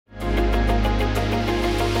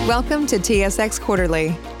Welcome to TSX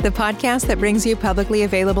Quarterly, the podcast that brings you publicly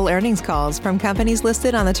available earnings calls from companies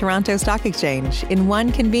listed on the Toronto Stock Exchange in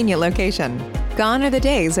one convenient location. Gone are the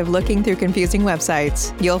days of looking through confusing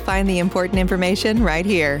websites. You'll find the important information right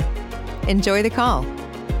here. Enjoy the call.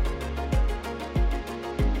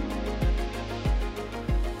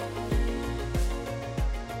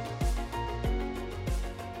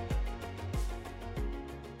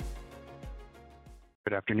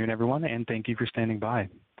 Good afternoon, everyone, and thank you for standing by.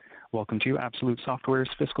 Welcome to Absolute Software's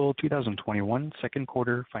fiscal 2021 second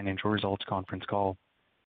quarter financial results conference call.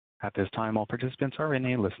 At this time, all participants are in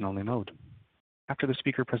a listen-only mode. After the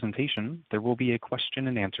speaker presentation, there will be a question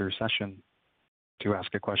and answer session. To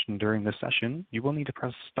ask a question during this session, you will need to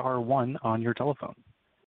press star 1 on your telephone.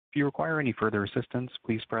 If you require any further assistance,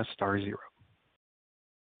 please press star 0.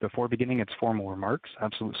 Before beginning its formal remarks,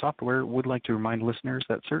 Absolute Software would like to remind listeners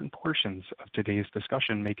that certain portions of today's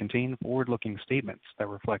discussion may contain forward-looking statements that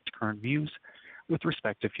reflect current views with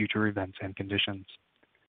respect to future events and conditions.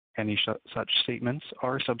 Any such statements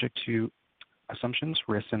are subject to assumptions,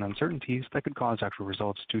 risks, and uncertainties that could cause actual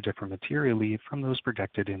results to differ materially from those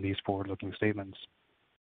projected in these forward-looking statements.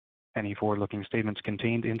 Any forward-looking statements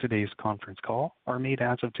contained in today's conference call are made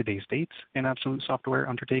as of today's date, and Absolute Software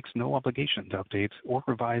undertakes no obligation to update or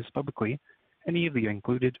revise publicly any of the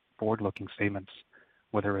included forward-looking statements,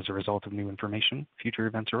 whether as a result of new information, future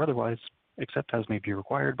events, or otherwise, except as may be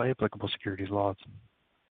required by applicable securities laws.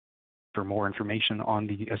 For more information on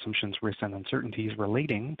the assumptions, risks, and uncertainties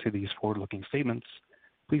relating to these forward-looking statements,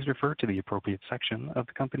 please refer to the appropriate section of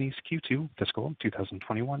the company's Q2 fiscal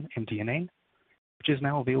 2021 MD&A, which is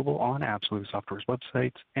now available on Absolute Software's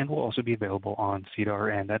website and will also be available on SEDAR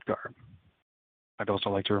and EDGAR. I'd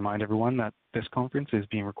also like to remind everyone that this conference is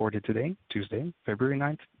being recorded today, Tuesday, February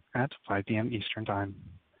 9th at 5 p.m. Eastern Time.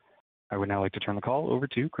 I would now like to turn the call over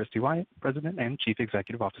to Christy Wyatt, President and Chief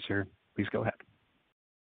Executive Officer. Please go ahead.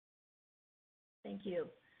 Thank you.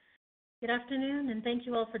 Good afternoon, and thank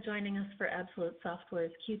you all for joining us for Absolute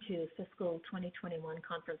Software's Q2 fiscal 2021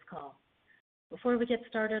 conference call. Before we get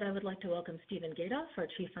started, I would like to welcome Steven Gatoff, our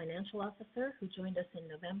Chief Financial Officer, who joined us in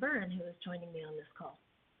November and who is joining me on this call.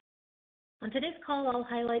 On today's call, I'll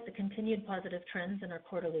highlight the continued positive trends in our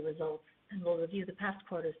quarterly results, and we'll review the past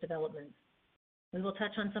quarter's developments. We will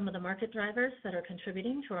touch on some of the market drivers that are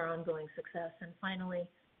contributing to our ongoing success, and finally,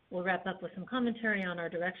 we'll wrap up with some commentary on our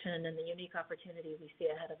direction and the unique opportunity we see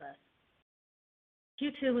ahead of us.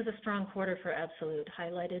 Q2 was a strong quarter for Absolute,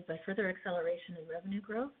 highlighted by further acceleration in revenue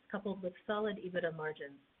growth coupled with solid EBITDA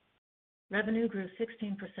margins. Revenue grew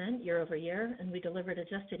 16% year over year, and we delivered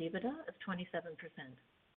adjusted EBITDA of 27%.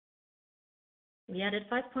 We added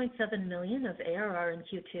 $5.7 million of ARR in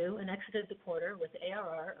Q2 and exited the quarter with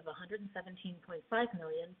ARR of $117.5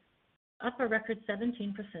 million, up a record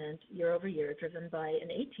 17% year over year, driven by an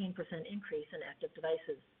 18% increase in active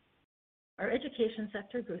devices. Our education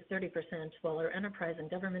sector grew 30%, while our enterprise and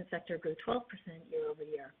government sector grew 12% year over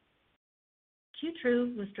year.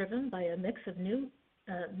 Q2 growth was driven by a mix of new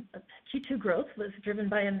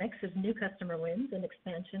customer wins and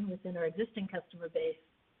expansion within our existing customer base.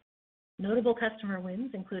 Notable customer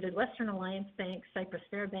wins included Western Alliance Bank, Cyprus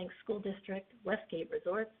Fairbank School District, Westgate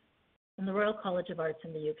Resorts, and the Royal College of Arts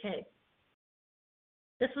in the UK.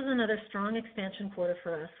 This was another strong expansion quarter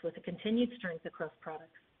for us with a continued strength across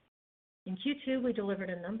products. In Q2, we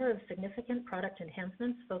delivered a number of significant product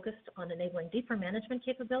enhancements focused on enabling deeper management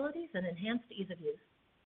capabilities and enhanced ease of use.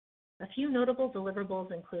 A few notable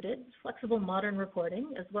deliverables included flexible modern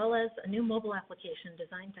reporting, as well as a new mobile application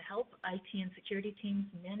designed to help IT and security teams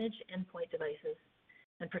manage endpoint devices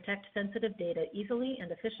and protect sensitive data easily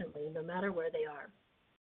and efficiently no matter where they are.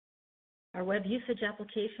 Our web usage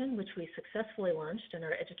application, which we successfully launched in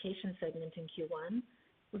our education segment in Q1,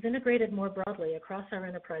 was integrated more broadly across our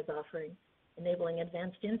enterprise offering, enabling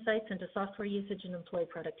advanced insights into software usage and employee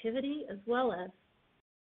productivity, as well as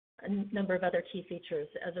a number of other key features.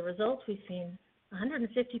 As a result, we've seen a 158%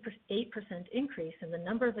 increase in the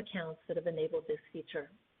number of accounts that have enabled this feature.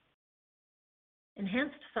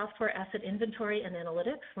 Enhanced software asset inventory and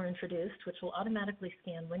analytics were introduced, which will automatically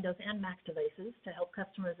scan Windows and Mac devices to help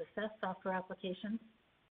customers assess software applications,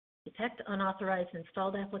 detect unauthorized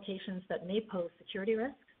installed applications that may pose security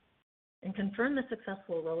risks, and confirm the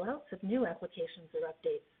successful rollouts of new applications or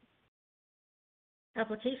updates.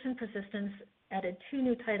 Application Persistence added 2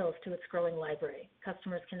 new titles to its growing library.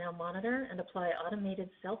 Customers can now monitor and apply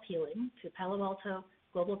automated self-healing to Palo Alto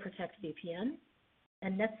Global Protect VPN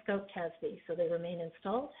and NetScout CASB, so they remain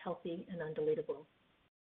installed, healthy, and undeletable.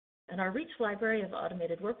 And our Reach library of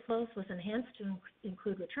automated workflows was enhanced to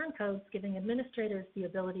include return codes, giving administrators the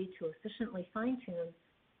ability to efficiently fine-tune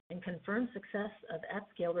and confirmed success of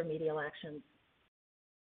at-scale remedial actions.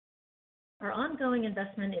 Our ongoing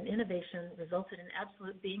investment in innovation resulted in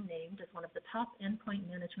Absolute being named as one of the top endpoint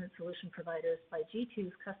management solution providers by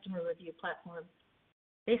G2's customer review platform.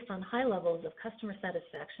 Based on high levels of customer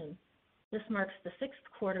satisfaction, this marks the 6th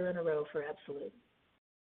quarter in a row for Absolute.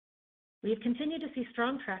 We have continued to see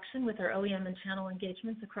strong traction with our OEM and channel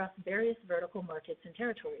engagements across various vertical markets and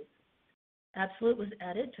territories. Absolute was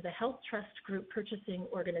added to the Health Trust Group Purchasing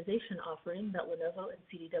Organization offering that Lenovo and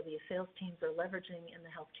CDW sales teams are leveraging in the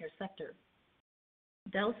healthcare sector.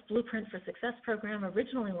 Dell's Blueprint for Success program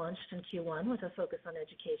originally launched in Q1 with a focus on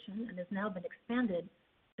education and has now been expanded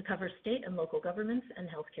to cover state and local governments and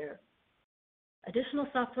healthcare. Additional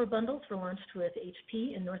software bundles were launched with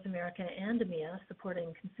HP in North America and EMEA,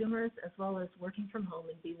 supporting consumers as well as working from home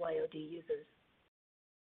and BYOD users.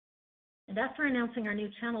 And after announcing our new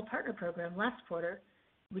channel partner program last quarter,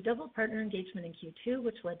 we doubled partner engagement in Q2,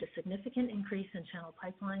 which led to significant increase in channel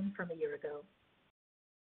pipeline from a year ago.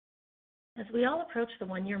 As we all approach the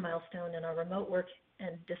 1-year milestone in our remote work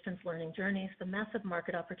and distance learning journeys, the massive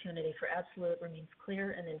market opportunity for Absolute remains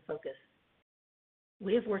clear and in focus.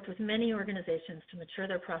 We have worked with many organizations to mature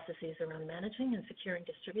their processes around managing and securing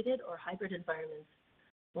distributed or hybrid environments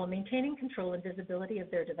while maintaining control and visibility of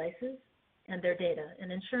their devices and their data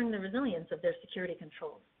and ensuring the resilience of their security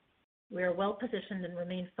controls. We are well positioned and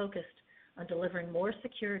remain focused on delivering more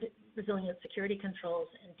resilient security controls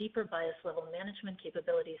and deeper BIOS level management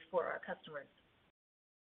capabilities for our customers.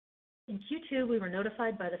 In Q2, we were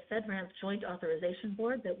notified by the FedRAMP Joint Authorization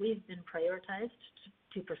Board that we have been prioritized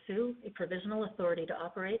to pursue a provisional authority to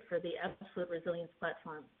operate for the Absolute Resilience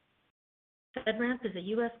Platform. FedRAMP is a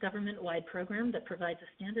U.S. government-wide program that provides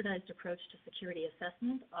a standardized approach to security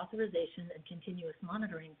assessment, authorization, and continuous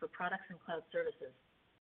monitoring for products and cloud services.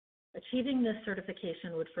 Achieving this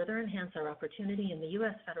certification would further enhance our opportunity in the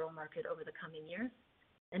U.S. federal market over the coming years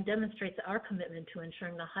and demonstrates our commitment to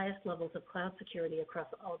ensuring the highest levels of cloud security across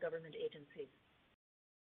all government agencies.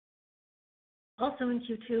 Also in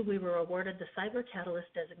Q2, we were awarded the Cyber Catalyst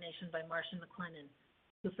designation by Marsh & McLennan,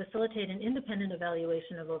 who facilitate an independent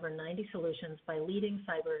evaluation of over 90 solutions by leading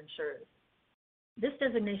cyber insurers. This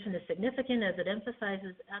designation is significant as it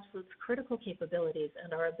emphasizes Absolute's critical capabilities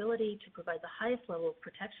and our ability to provide the highest level of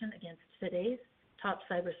protection against today's top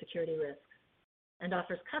cybersecurity risks, and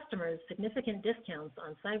offers customers significant discounts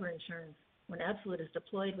on cyber insurance when Absolute is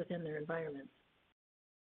deployed within their environments.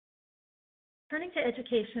 Turning to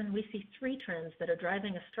education, we see 3 trends that are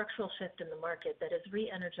driving a structural shift in the market that has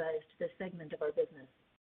re-energized this segment of our business.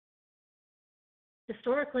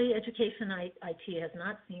 Historically, education IT has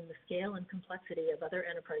not seen the scale and complexity of other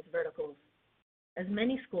enterprise verticals, as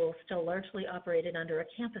many schools still largely operated under a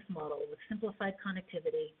campus model with simplified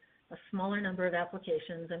connectivity, a smaller number of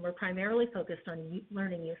applications, and were primarily focused on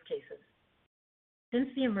learning use cases. Since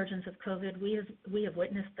the emergence of COVID, we have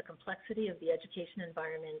witnessed the complexity of the education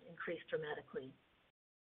environment increase dramatically.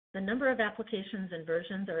 The number of applications and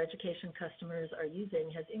versions our education customers are using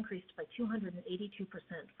has increased by 282%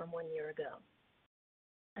 from 1 year ago.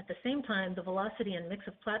 At the same time, the velocity and mix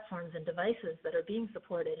of platforms and devices that are being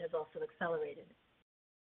supported has also accelerated.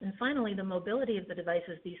 And finally, the mobility of the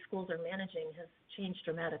devices these schools are managing has changed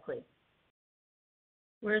dramatically.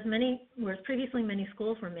 Whereas previously many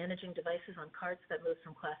schools were managing devices on carts that moved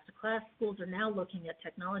from class to class, schools are now looking at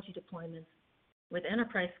technology deployments with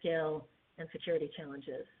enterprise scale and security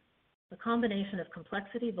challenges. The combination of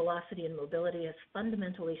complexity, velocity, and mobility has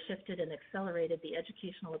fundamentally shifted and accelerated the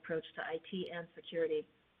educational approach to IT and security,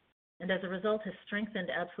 and as a result has strengthened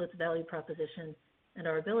Absolute's value proposition and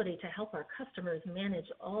our ability to help our customers manage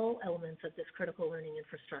all elements of this critical learning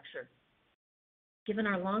infrastructure. Given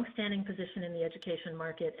our long-standing position in the education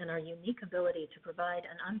market and our unique ability to provide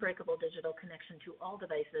an unbreakable digital connection to all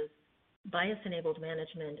devices, BIOS-enabled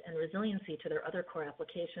management, and resiliency to their other core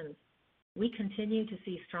applications, we continue to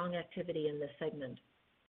see strong activity in this segment.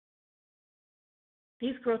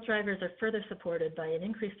 These growth drivers are further supported by an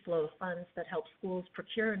increased flow of funds that help schools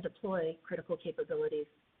procure and deploy critical capabilities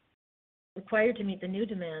required to meet the new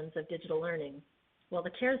demands of digital learning. While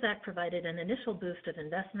the CARES Act provided an initial boost of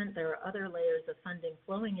investment, there are other layers of funding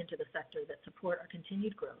flowing into the sector that support our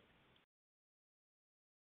continued growth.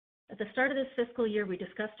 At the start of this fiscal year, we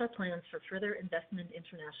discussed our plans for further investment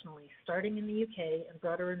internationally, starting in the UK and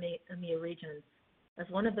broader EMEA region as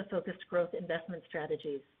one of the focused growth investment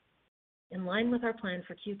strategies. In line with our plan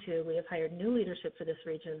for Q2, we have hired new leadership for this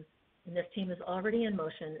region, and this team is already in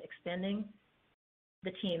motion, expanding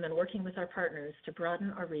the team and working with our partners to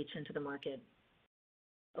broaden our reach into the market.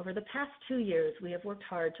 Over the past 2 years, we have worked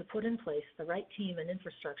hard to put in place the right team and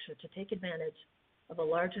infrastructure to take advantage of a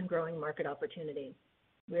large and growing market opportunity.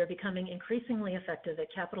 We are becoming increasingly effective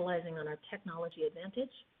at capitalizing on our technology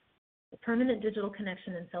advantage, the permanent digital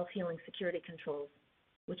connection and self-healing security controls,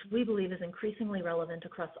 which we believe is increasingly relevant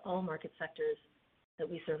across all market sectors that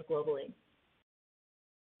we serve globally.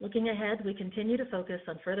 Looking ahead, we continue to focus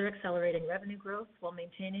on further accelerating revenue growth while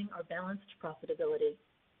maintaining our balanced profitability,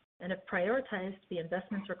 and have prioritized the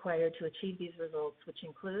investments required to achieve these results, which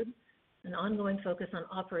include an ongoing focus on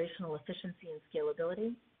operational efficiency and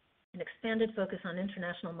scalability, an expanded focus on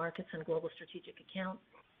international markets and global strategic accounts,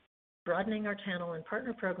 broadening our channel and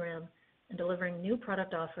partner program, and delivering new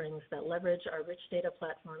product offerings that leverage our rich data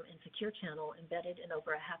platform and secure channel embedded in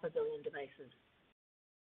over 500 million devices.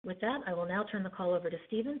 With that, I will now turn the call over to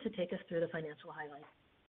Stephen to take us through the financial highlights.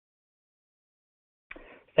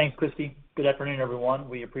 Thanks, Christy. Good afternoon, everyone.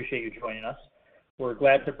 We appreciate you joining us. We're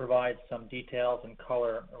glad to provide some details and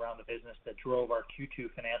color around the business that drove our Q2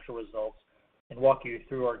 financial results and walk you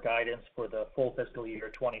through our guidance for the full fiscal year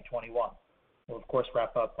 2021. We'll, of course,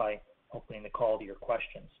 wrap up by opening the call to your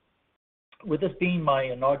questions. With this being my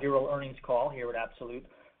inaugural earnings call here at Absolute,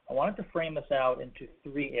 I wanted to frame this out into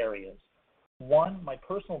 3 areas. 1, my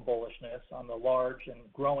personal bullishness on the large and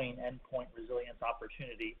growing endpoint resilience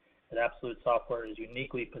opportunity that Absolute Software is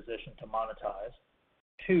uniquely positioned to monetize.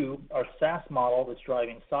 2, our SaaS model that's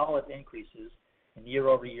driving solid increases in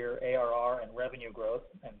year-over-year ARR and revenue growth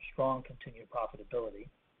and strong continued profitability.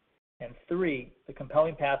 And 3, the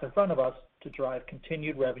compelling path in front of us to drive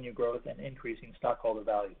continued revenue growth and increasing stockholder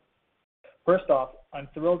value. First off, I'm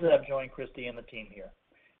thrilled to have joined Christy and the team here.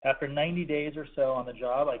 After 90 days or so on the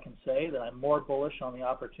job, I can say that I'm more bullish on the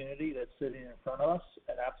opportunity that's sitting in front of us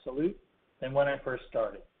at Absolute than when I first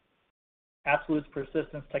started. Absolute's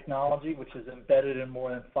persistence technology, which is embedded in more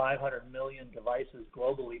than 500 million devices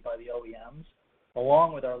globally by the OEMs,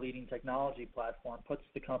 along with our leading technology platform, puts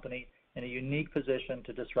the company in a unique position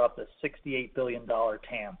to disrupt a $68 billion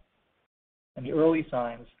TAM. And the early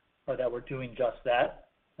signs are that we're doing just that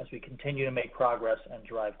as we continue to make progress and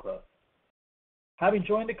drive growth. Having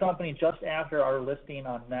joined the company just after our listing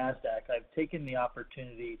on NASDAQ, I've taken the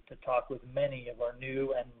opportunity to talk with many of our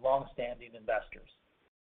new and long-standing investors.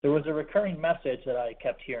 There was a recurring message that I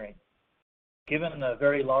kept hearing. Given the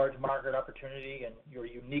very large market opportunity and your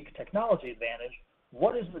unique technology advantage,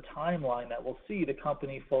 what is the timeline that will see the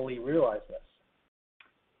company fully realize this?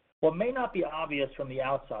 What may not be obvious from the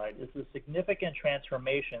outside is the significant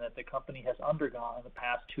transformation that the company has undergone in the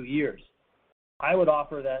past 2 years. I would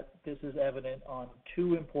offer that this is evident on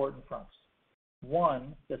 2 important fronts.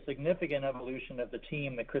 1, the significant evolution of the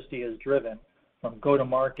team that Christy has driven from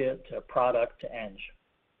go-to-market to product to eng.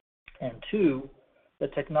 And 2, the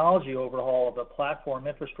technology overhaul of the platform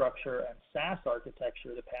infrastructure and SaaS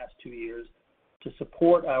architecture the past 2 years to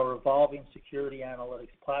support our evolving security analytics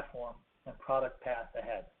platform and product path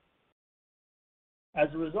ahead. As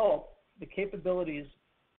a result, the capabilities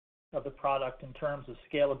of the product in terms of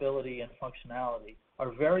scalability and functionality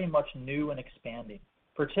are very much new and expanding,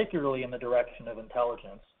 particularly in the direction of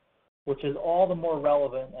intelligence, which is all the more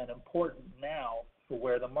relevant and important now for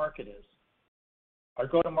where the market is. Our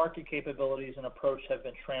go-to-market capabilities and approach have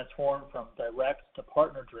been transformed from direct to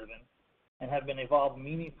partner-driven and have been evolved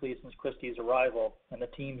meaningfully since Christy's arrival and the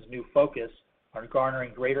team's new focus on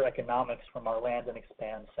garnering greater economics from our land and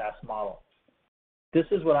expand SaaS model. This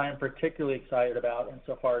is what I am particularly excited about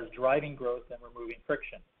insofar as driving growth and removing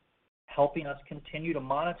friction, helping us continue to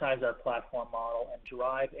monetize our platform model and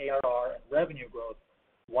drive ARR and revenue growth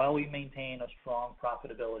while we maintain a strong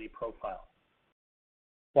profitability profile.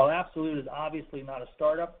 While Absolute is obviously not a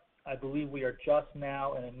startup, I believe we are just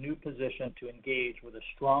now in a new position to engage with a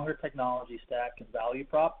stronger technology stack and value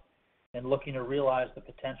prop and looking to realize the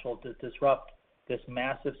potential to disrupt this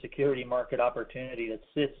massive security market opportunity that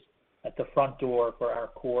sits at the front door for our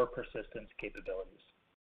core persistence capabilities.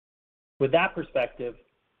 With that perspective,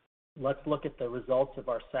 let's look at the results of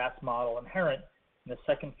our SaaS model inherent in the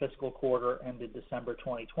second fiscal quarter ended December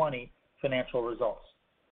 2020 financial results.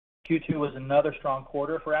 Q2 was another strong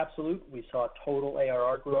quarter for Absolute. We saw total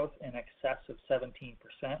ARR growth in excess of 17%,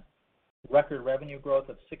 record revenue growth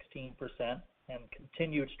of 16%, and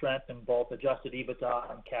continued strength in both adjusted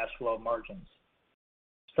EBITDA and cash flow margins.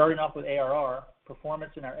 Starting off with ARR,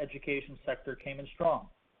 performance in our education sector came in strong,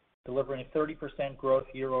 delivering 30% growth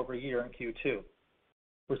year over year in Q2.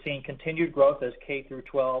 We're seeing continued growth as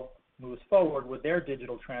K-12 moves forward with their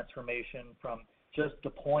digital transformation from just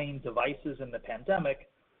deploying devices in the pandemic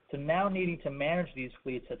to now needing to manage these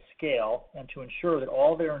fleets at scale and to ensure that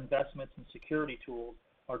all their investments in security tools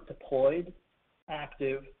are deployed,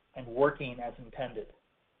 active, and working as intended.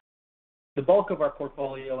 The bulk of our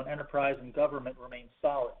portfolio in enterprise and government remains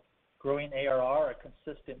solid, growing ARR a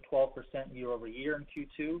consistent 12% year over year in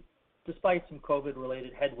Q2, despite some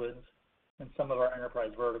COVID-related headwinds in some of our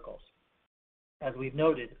enterprise verticals. As we've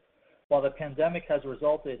noted, while the pandemic has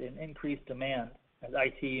resulted in increased demand as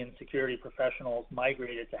IT and security professionals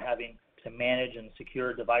migrated to having to manage and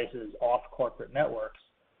secure devices off corporate networks,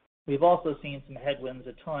 we've also seen some headwinds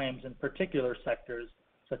at times in particular sectors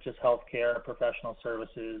such as healthcare, professional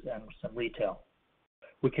services, and some retail.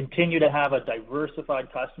 We continue to have a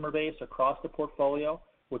diversified customer base across the portfolio,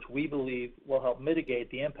 which we believe will help mitigate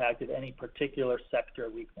the impact of any particular sector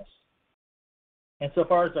weakness. And so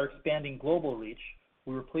far as our expanding global reach,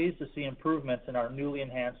 we were pleased to see improvements in our newly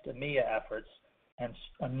enhanced EMEA efforts and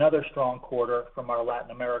another strong quarter from our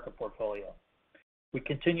Latin America portfolio. We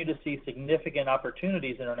continue to see significant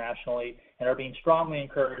opportunities internationally and are being strongly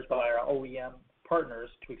encouraged by our OEM partners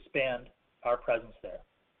to expand our presence there.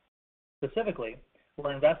 Specifically,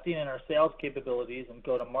 we're investing in our sales capabilities and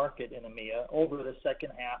go-to-market in EMEA over the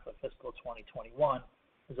second half of fiscal 2021,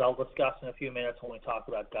 as I'll discuss in a few minutes when we talk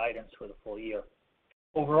about guidance for the full year.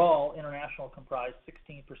 Overall, international comprised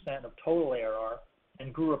 16% of total ARR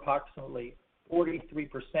and grew approximately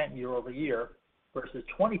 43% year over year versus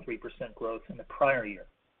 23% growth in the prior year.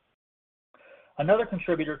 Another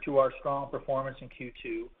contributor to our strong performance in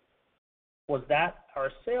Q2 was that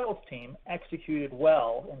our sales team executed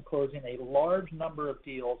well in closing a large number of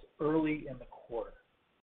deals early in the quarter.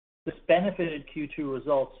 This benefited Q2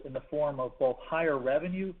 results in the form of both higher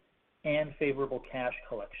revenue and favorable cash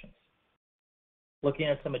collections. Looking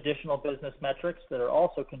at some additional business metrics that are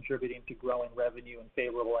also contributing to growing revenue and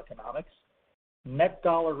favorable economics, net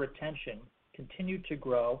dollar retention continued to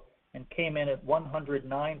grow and came in at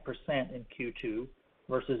 109% in Q2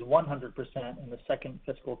 versus 100% in the second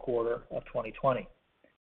fiscal quarter of 2020.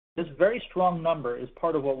 This very strong number is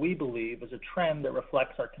part of what we believe is a trend that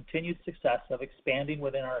reflects our continued success of expanding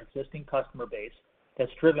within our existing customer base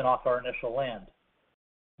that's driven off our initial land.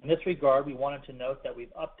 In this regard, we wanted to note that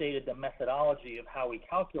we've updated the methodology of how we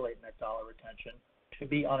calculate net dollar retention to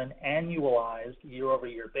be on an annualized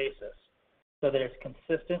year-over-year basis so that it's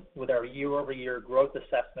consistent with our year-over-year growth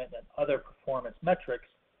assessment and other performance metrics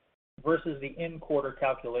versus the in-quarter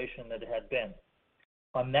calculation that it had been.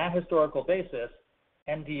 On that historical basis,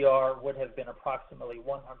 NDR would have been approximately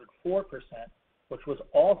 104%, which was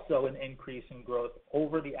also an increase in growth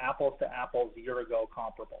over the apples-to-apples year-ago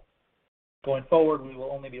comparable. Going forward, we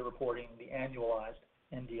will only be reporting the annualized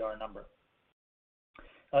NDR number.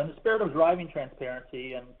 In the spirit of driving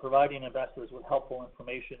transparency and providing investors with helpful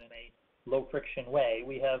information in a low-friction way,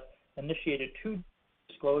 we have initiated two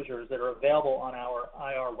disclosures that are available on our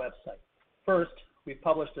IR website. First, we've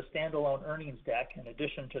published a standalone earnings deck in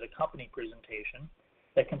addition to the company presentation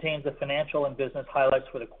that contains the financial and business highlights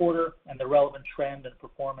for the quarter and the relevant trend and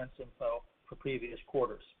performance info for previous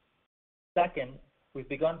quarters. Second, we've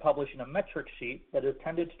begun publishing a metric sheet that is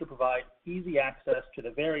intended to provide easy access to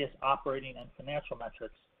the various operating and financial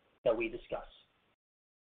metrics that we discuss.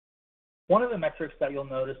 One of the metrics that you'll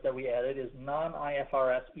notice that we added is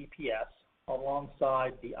non-IFRS EPS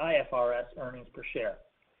alongside the IFRS earnings per share.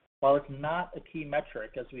 While it's not a key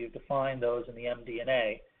metric as we have defined those in the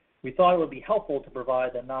MD&A, we thought it would be helpful to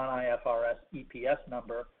provide the non-IFRS EPS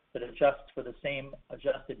number that adjusts for the same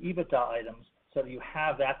adjusted EBITDA items so that you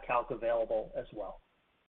have that calc available as well.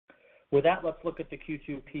 With that, let's look at the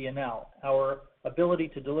Q2 P&L. Our ability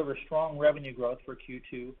to deliver strong revenue growth for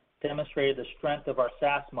Q2 demonstrated the strength of our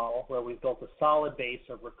SaaS model, where we've built a solid base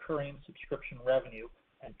of recurring subscription revenue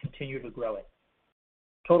and continue to grow it.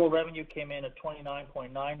 Total revenue came in at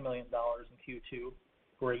 $29.9 million in Q2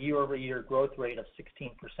 for a year-over-year growth rate of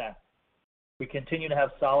 16%. We continue to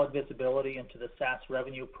have solid visibility into the SaaS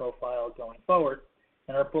revenue profile going forward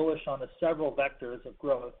and are bullish on the several vectors of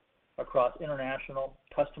growth across international,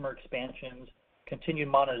 customer expansions, continued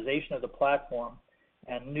monetization of the platform,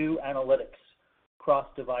 and new analytics,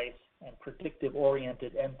 cross-device, and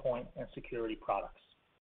predictive-oriented endpoint and security products.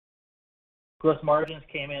 Gross margins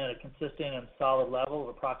came in at a consistent and solid level of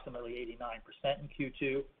approximately 89% in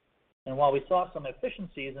Q2, and while we saw some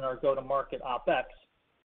efficiencies in our go-to-market OpEx,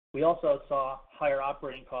 we also saw higher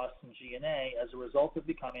operating costs in G&A as a result of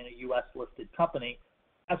becoming a U.S.-listed company,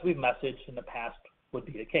 as we've messaged in the past would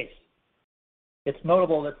be the case. It's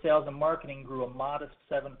notable that sales and marketing grew a modest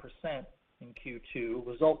 7% in Q2,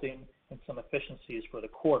 resulting in some efficiencies for the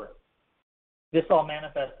quarter. This all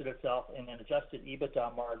manifested itself in an adjusted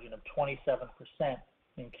EBITDA margin of 27%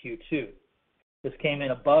 in Q2. This came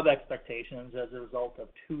in above expectations as a result of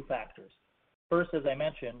two factors. First, as I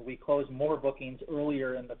mentioned, we closed more bookings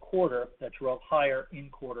earlier in the quarter that drove higher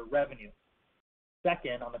in-quarter revenue.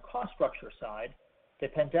 Second, on the cost structure side, the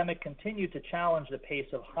pandemic continued to challenge the pace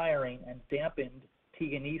of hiring and dampened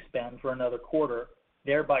T&E spend for another quarter,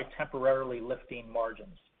 thereby temporarily lifting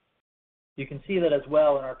margins. You can see that as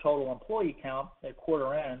well in our total employee count at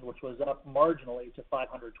quarter end, which was up marginally to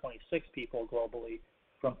 526 people globally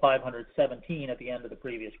from 517 at the end of the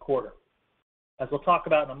previous quarter. As we'll talk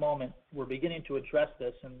about in a moment, we're beginning to address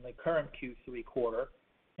this in the current Q3 quarter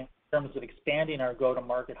in terms of expanding our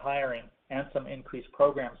go-to-market hiring and some increased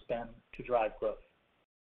program spend to drive growth.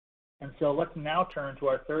 And so let's now turn to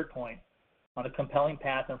our third point on the compelling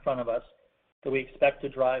path in front of us that we expect to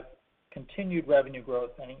drive continued revenue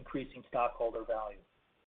growth and increasing stockholder value.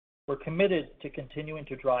 We're committed to continuing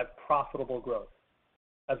to drive profitable growth.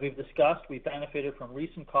 As we've discussed, we benefited from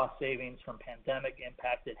recent cost savings from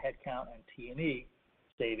pandemic-impacted headcount and T&E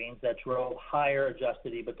savings that drove higher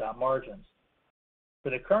adjusted EBITDA margins. For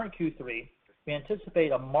the current Q3, we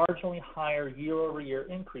anticipate a marginally higher year-over-year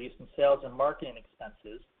increase in sales and marketing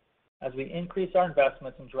expenses as we increase our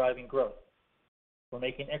investments in driving growth. We're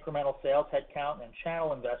making incremental sales headcount and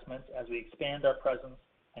channel investments as we expand our presence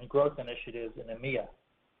and growth initiatives in EMEA.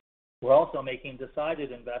 We're also making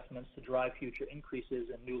decided investments to drive future increases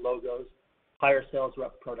in new logos, higher sales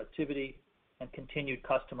rep productivity, and continued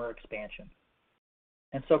customer expansion.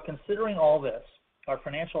 And so considering all this, our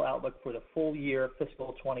financial outlook for the full year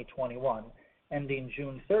fiscal 2021, ending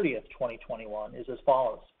June 30th, 2021, is as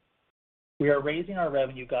follows. We are raising our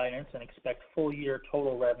revenue guidance and expect full year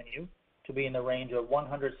total revenue to be in the range of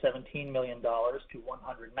 $117 million to $119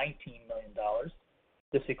 million.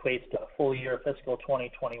 This equates to a full year fiscal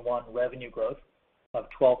 2021 revenue growth of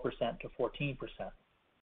 12% to 14%.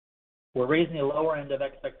 We're raising the lower end of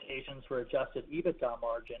expectations for adjusted EBITDA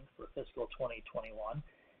margin for fiscal 2021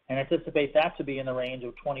 and anticipate that to be in the range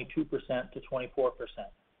of 22% to 24%.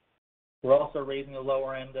 We're also raising the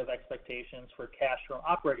lower end of expectations for cash from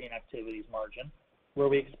operating activities margin, where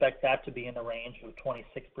we expect that to be in the range of 26%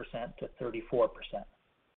 to 34%.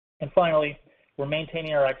 And finally, we're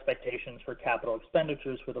maintaining our expectations for capital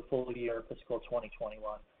expenditures for the full year fiscal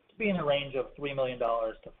 2021 to be in the range of $3 million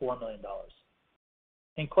to $4 million.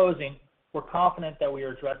 In closing, we're confident that we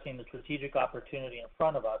are addressing the strategic opportunity in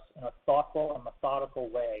front of us in a thoughtful and methodical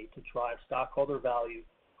way to drive stockholder value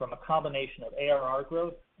from a combination of ARR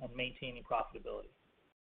growth and maintaining profitability.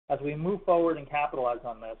 As we move forward and capitalize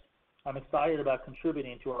on this, I'm excited about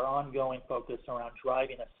contributing to our ongoing focus around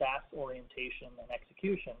driving a SaaS orientation and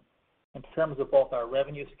execution in terms of both our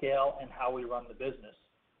revenue scale and how we run the business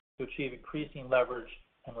to achieve increasing leverage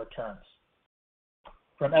and returns.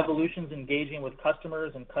 From evolutions engaging with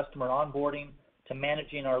customers and customer onboarding to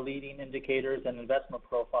managing our leading indicators and investment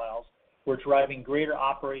profiles, we're driving greater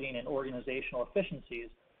operating and organizational efficiencies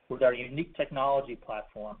with our unique technology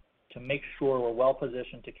platform to make sure we're well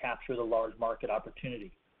positioned to capture the large market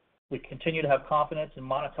opportunity. We continue to have confidence in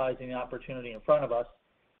monetizing the opportunity in front of us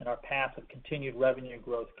and our path of continued revenue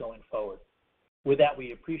growth going forward. With that,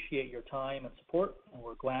 we appreciate your time and support, and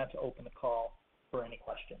we're glad to open the call for any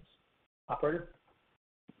questions. Operator?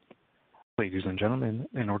 Ladies and gentlemen,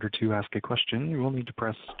 in order to ask a question, you will need to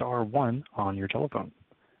press *1 on your telephone.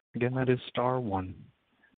 Again, that is *1.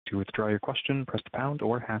 To withdraw your question, press the pound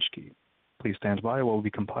or hash key. Please stand by while we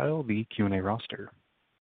compile the Q&A roster.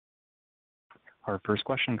 Our first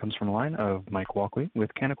question comes from the line of Mike Walkley with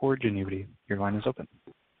Canaccord Genuity. Your line is open.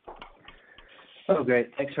 Oh, great.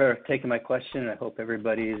 Thanks for taking my question. I hope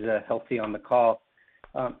everybody's healthy on the call.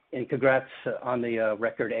 And congrats on the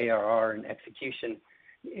record ARR and execution.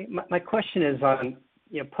 My question is on,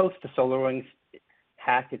 post the SolarWinds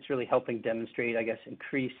hack, it's really helping demonstrate, I guess,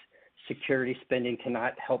 increased security spending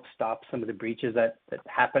cannot help stop some of the breaches that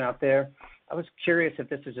happen out there. I was curious if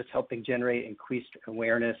this is just helping generate increased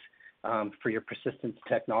awareness for your persistence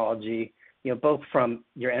technology, both from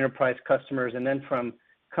your enterprise customers and then from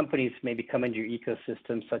companies maybe coming to your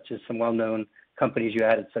ecosystem, such as some well-known companies you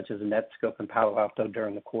added, such as Netscope and Palo Alto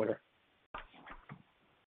during the quarter.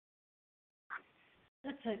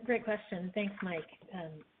 That's a great question. Thanks, Mike.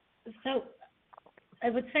 So I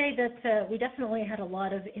would say that we definitely had a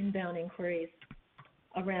lot of inbound inquiries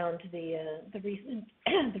around the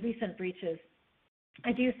recent breaches.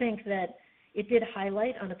 I do think that it did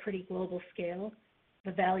highlight on a pretty global scale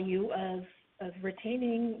the value of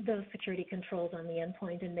retaining those security controls on the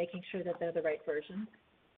endpoint and making sure that they're the right version.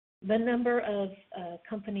 The number of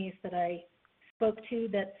companies that I spoke to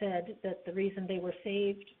that said that the reason they were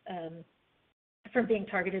saved from being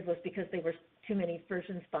targeted was because they were too many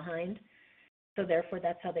versions behind. So therefore,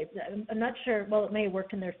 that's how they. I'm not sure. Well, it may have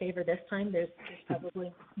worked in their favor this time. There's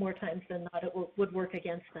probably more times than not it would work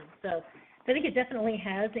against them. So I think it definitely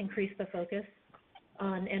has increased the focus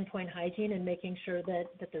on endpoint hygiene and making sure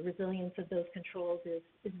that the resilience of those controls is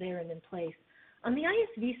there and in place. On the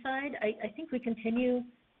ISV side, I think we continue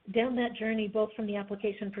down that journey, both from the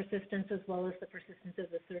application persistence as well as the persistence as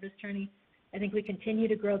a service journey. I think we continue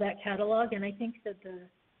to grow that catalog, and I think that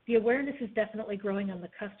the awareness is definitely growing on the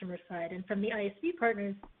customer side. And from the ISV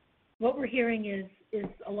partners, what we're hearing is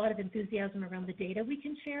a lot of enthusiasm around the data we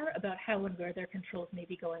can share about how and where their controls may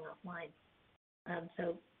be going offline.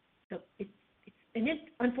 So it's an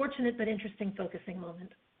unfortunate but interesting focusing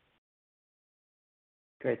moment.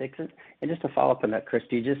 Great, thanks. And just to follow up on that,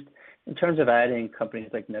 Christy, just in terms of adding companies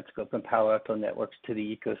like Netscope and Palo Alto Networks to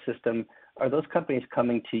the ecosystem, are those companies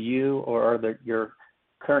coming to you, or are your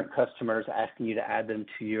current customers asking you to add them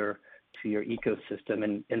to your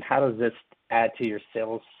ecosystem? And how does this add to your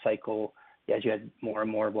sales cycle as you add more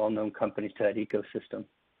and more well-known companies to that ecosystem?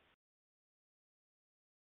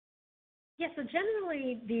 Yeah, so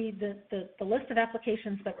generally the list of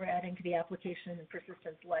applications that we're adding to the application and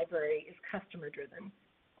persistence library is customer driven.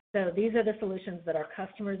 So these are the solutions that our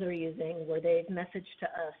customers are using where they've messaged to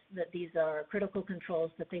us that these are critical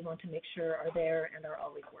controls that they want to make sure are there and are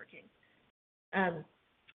always working. The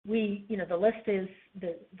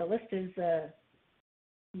list is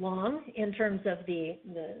long in terms of the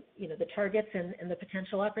targets and the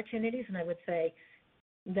potential opportunities, and I would say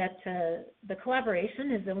that the collaboration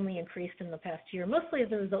has only increased in the past year, mostly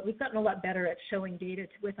as a result. We've gotten a lot better at showing data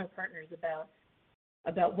with our partners about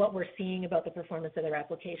what we're seeing about the performance of their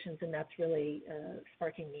applications, and that's really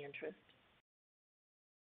sparking the interest.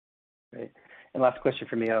 Great. And last question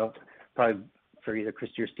for me, probably for either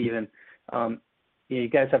Christy or Stephen. You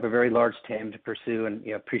guys have a very large TAM to pursue, and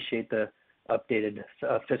appreciate the updated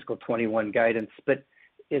fiscal 21 guidance. But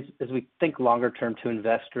as we think longer term to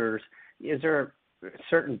investors, is there a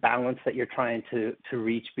certain balance that you're trying to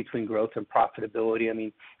reach between growth and profitability? I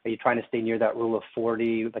mean, are you trying to stay near that rule of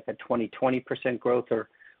 40, like a 20% growth, or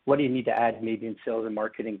what do you need to add maybe in sales and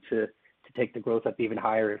marketing to take the growth up even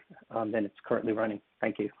higher than it's currently running?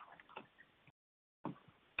 Thank you.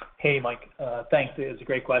 Hey, Mike. Thanks. It was a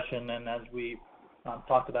great question, and as we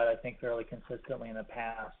talked about, I think, fairly consistently in the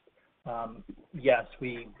past, yes,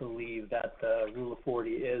 we believe that the rule of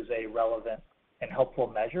 40 is a relevant and helpful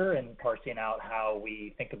measure in parsing out how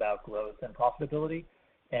we think about growth and profitability.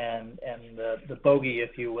 And the bogey,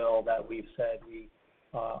 if you will, that we've said we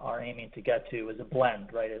are aiming to get to is a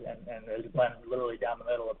blend, right? And there's a blend literally down the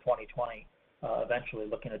middle of 2020, eventually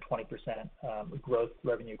looking at 20% growth,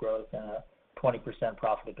 revenue growth, and a 20%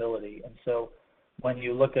 profitability. And so when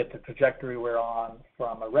you look at the trajectory we're on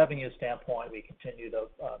from a revenue standpoint, we continue to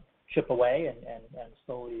chip away and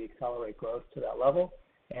slowly accelerate growth to that level.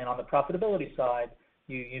 And on the profitability side,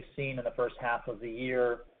 you've seen in the first half of the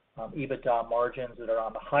year EBITDA margins that are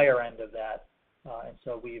on the higher end of that. And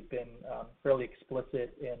so we've been fairly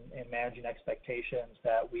explicit in managing expectations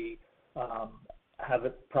that we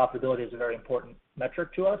have profitability as a very important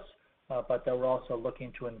metric to us, but that we're also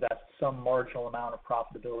looking to invest some marginal amount of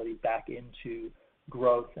profitability back into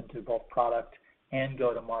growth, into both product and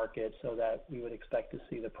go-to-market, so that we would expect to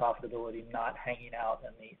see the profitability not hanging out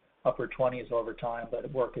in the upper 20s over time, but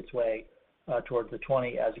work its way towards the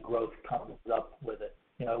 20 as growth comes up with it.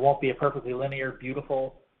 It won't be a perfectly linear,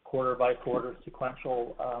 beautiful quarter-by-quarter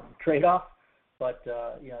sequential trade-off, but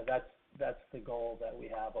that's the goal that we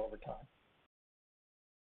have over time.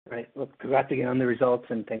 Right. Well, congrats again on the results,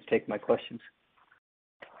 and thanks for taking my questions.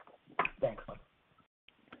 Thanks, Mike.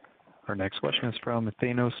 Our next question is from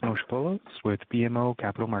Thanos Moschopoulos with BMO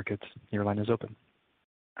Capital Markets. Your line is open.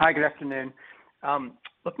 Hi, good afternoon.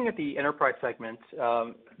 Looking at the enterprise segment,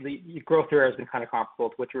 the growth there has been kind of comparable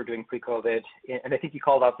to what you were doing pre-COVID, and I think you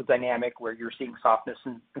called out the dynamic where you're seeing softness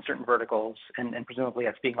in certain verticals, and presumably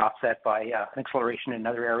that's being offset by an acceleration in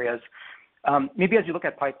other areas. Maybe as you look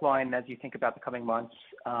at pipeline, as you think about the coming months,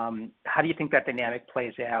 how do you think that dynamic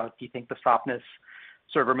plays out? Do you think the softness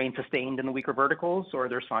sort of remains sustained in the weaker verticals, or are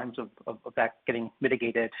there signs of that getting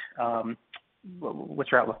mitigated?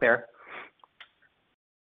 What's your outlook there?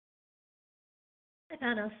 Hi,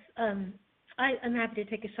 Thanos. I'm happy to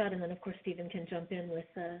take a shot, and then, of course, Stephen can jump in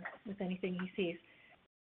with anything he sees.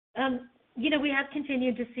 We have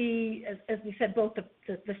continued to see, as we said, both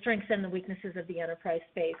the strengths and the weaknesses of the enterprise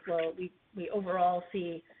space. Well, we overall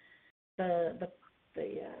see the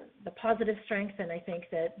positive strength, and I think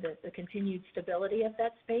that the continued stability of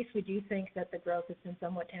that space. We do think that the growth has been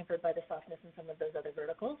somewhat tempered by the softness in some of those other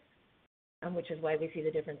verticals, which is why we see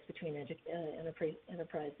the difference between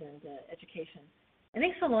enterprise and education. I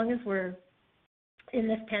think so long as we're in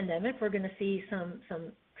this pandemic, we're going to see some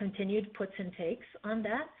continued puts and takes on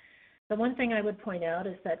that. The one thing I would point out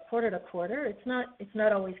is that quarter to quarter, it's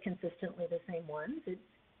not always consistently the same ones. It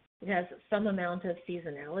has some amount of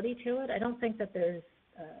seasonality to it. I don't think that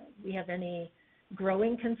we have any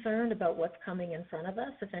growing concern about what's coming in front of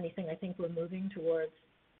us. If anything, I think we're moving towards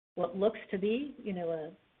what looks to be,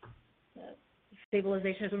 a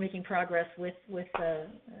stabilization as we're making progress with the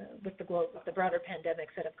broader pandemic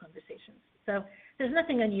set of conversations. So there's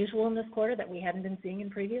nothing unusual in this quarter that we hadn't been seeing in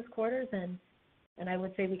previous quarters, and I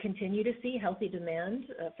would say we continue to see healthy demand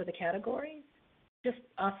for the category, just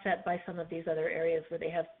offset by some of these other areas where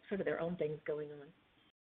they have sort of their own things going on.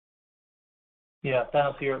 Yeah,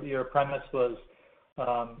 Thanos, your premise was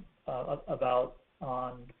about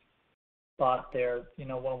on spot there.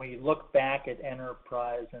 When we look back at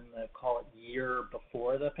enterprise in the, call it, year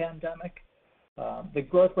before the pandemic, the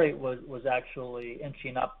growth rate was actually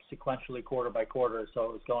inching up sequentially quarter by quarter. So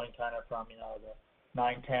it was going kind of from, the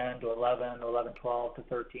 9-10 to 11, 11-12 to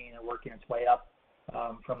 13, and working its way up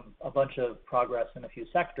from a bunch of progress in a few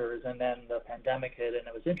sectors. And then the pandemic hit, and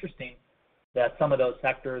it was interesting that some of those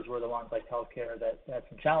sectors were the ones like healthcare that had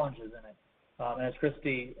some challenges in it. And as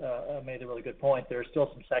Christy made a really good point, there are still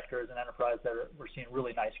some sectors in enterprise that we're seeing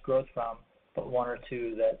really nice growth from, but one or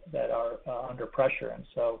two that are under pressure. And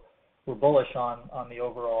so we're bullish on the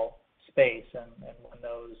overall space, and when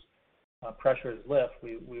those pressures lift,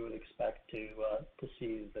 we would expect to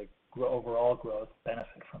see the overall growth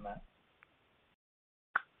benefit from that.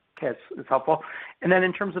 Okay, that's helpful. And then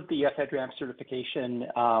in terms of the FedRAMP certification,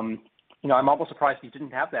 I'm almost surprised you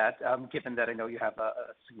didn't have that, given that I know you have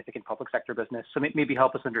a significant public sector business. So maybe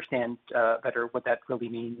help us understand better what that really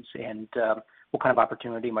means and what kind of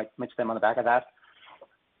opportunity might stem on the back of that.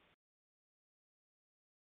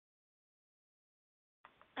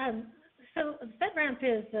 So FedRAMP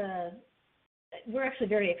is, we're actually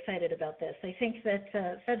very excited about this. I think that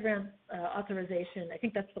FedRAMP authorization, I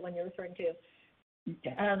think that's the one you're referring to.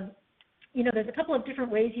 Yeah. There's a couple of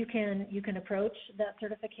different ways you can approach that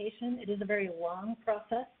certification. It is a very long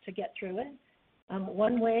process to get through it.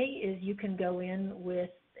 One way is you can go in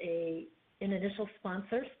with an initial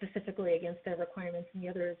sponsor specifically against their requirements, and the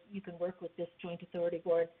other is you can work with this joint authority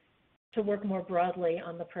board to work more broadly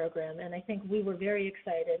on the program. And I think we were very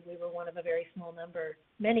excited. We were one of a very small number.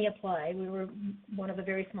 Many applied. We were one of a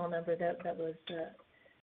very small number that was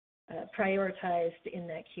prioritized in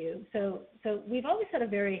that queue. So we've always had a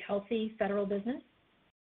very healthy federal business.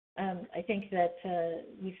 I think that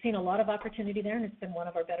we've seen a lot of opportunity there, and it's been one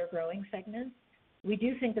of our better growing segments. We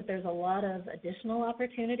do think that there's a lot of additional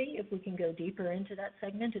opportunity if we can go deeper into that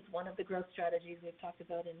segment. It's one of the growth strategies we've talked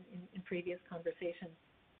about in previous conversations.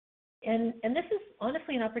 And this is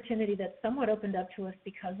honestly an opportunity that's somewhat opened up to us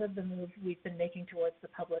because of the move we've been making towards the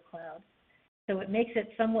public cloud. So it makes it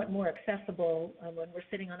somewhat more accessible when we're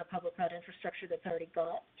sitting on a public cloud infrastructure that's already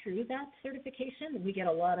got through that certification. We get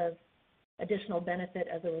a lot of additional benefit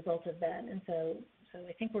as a result of that. And so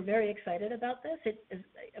I think we're very excited about this.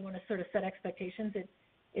 I want to sort of set expectations.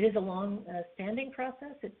 It is a long-standing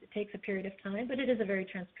process. It takes a period of time, but it is a very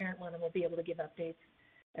transparent one, and we'll be able to give updates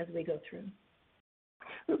as we go through.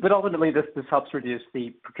 But ultimately, this helps reduce the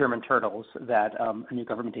procurement hurdles that a new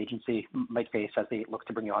government agency might face as they look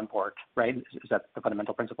to bring you on board, right? Is that the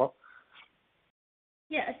fundamental principle?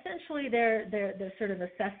 Yeah, essentially they're sort of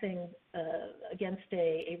assessing against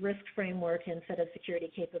a risk framework and set of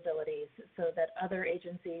security capabilities so that other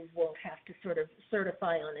agencies won't have to sort of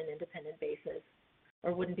certify on an independent basis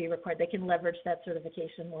or wouldn't be required. They can leverage that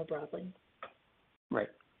certification more broadly. Right.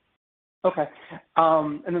 Okay.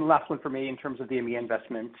 And then the last one for me in terms of the EMEA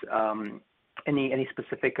investment, any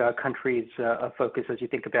specific countries of focus as you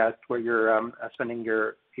think about where you're spending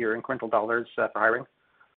your incremental dollars for hiring?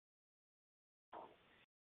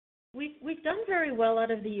 We've done very well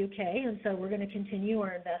out of the UK, and so we're going to continue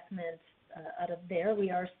our investment out of there.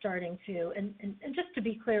 We are starting to, and just to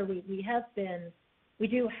be clear, we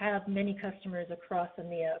do have many customers across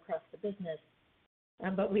EMEA, across the business,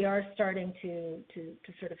 but we are starting to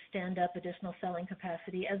sort of stand up additional selling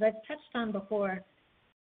capacity. As I've touched on before,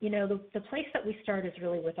 the place that we start is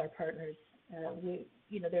really with our partners.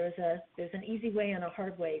 There's an easy way and a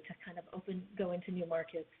hard way to kind of go into new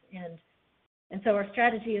markets, and so our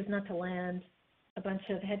strategy is not to land a bunch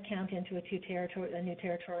of headcount into a new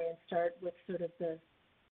territory and start with sort of the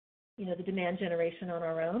demand generation on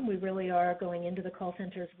our own. We really are going into the call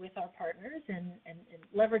centers with our partners and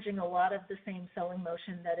leveraging a lot of the same selling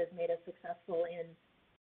motion that has made us successful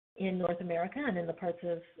in North America and in the parts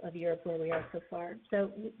of Europe where we are so far.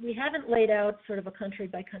 So we haven't laid out sort of a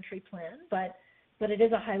country-by-country plan, but it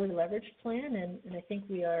is a highly leveraged plan, and I think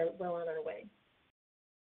we are well on our way.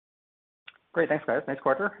 Great. Thanks, guys. Nice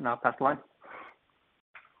quarter, and I'll pass the line.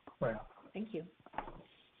 Right. Thank you.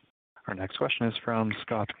 Our next question is from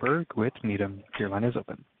Scott Berg with Needham. Your line is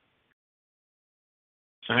open.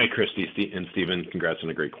 Hi, Christy and Stephen. Congrats on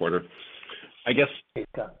a great quarter. I guess Hey,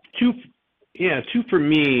 Scott. two for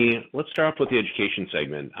me. Let's start off with the education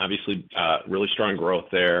segment. Obviously, really strong growth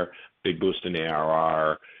there, big boost in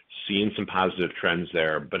ARR, seeing some positive trends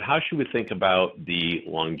there. But how should we think about the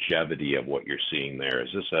longevity of what you're seeing there? Is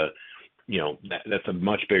this that's a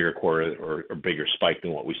much bigger quarter or bigger spike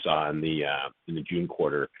than what we saw in the June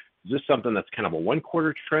quarter? Is this something that's kind of a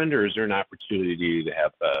one-quarter trend, or is there an opportunity to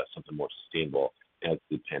have something more sustainable as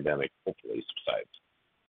the pandemic hopefully subsides?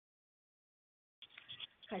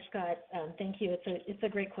 Hi, Scott. Thank you. It's a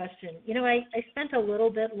great question. I spent a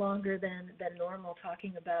little bit longer than normal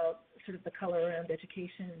talking about sort of the color around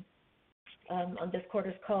education on this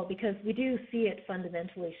quarter's call because we do see it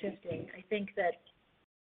fundamentally shifting. I think that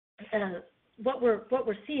what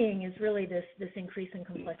we're seeing is really this increase in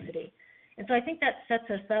complexity. And so I think that sets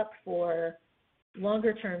us up for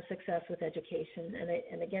longer-term success with education.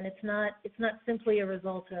 And again, it's not simply a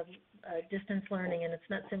result of distance learning, and it's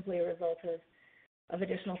not simply a result of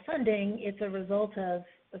additional funding. It's a result of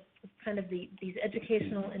kind of these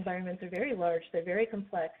educational environments are very large. They're very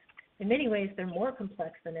complex. In many ways, they're more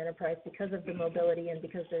complex than enterprise because of the mobility and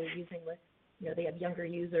because they're using with, they have younger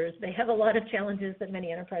users. They have a lot of challenges that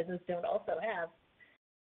many enterprises don't also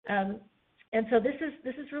have. And so this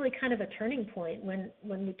is really kind of a turning point. When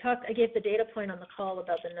we talked, I gave the data point on the call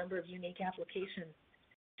about the number of unique applications,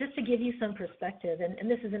 just to give you some perspective, and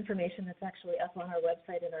this is information that's actually up on our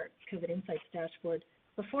website in our COVID Insights dashboard.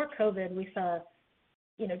 Before COVID, we saw,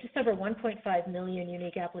 just over 1.5 million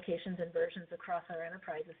unique applications and versions across our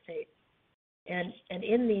enterprise estate. And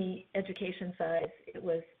in the education side, it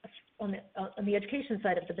was on the education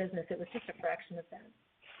side of the business, it was just a fraction of that.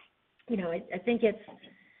 I think it's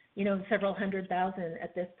several 100,000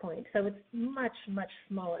 at this point. So it's much, much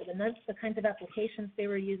smaller. The kinds of applications they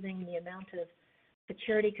were using, the amount of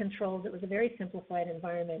security controls, it was a very simplified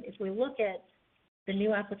environment. If we look at the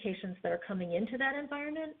new applications that are coming into that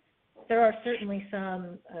environment, there are certainly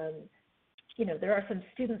some, there are some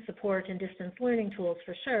student support and distance learning tools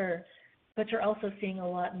for sure, but you're also seeing a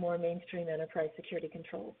lot more mainstream enterprise security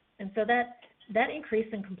controls. And so that increase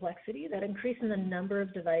in complexity, that increase in the number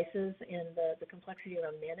of devices and the complexity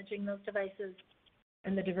around managing those devices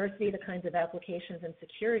and the diversity of the kinds of applications and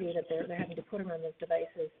security that they're having to put around those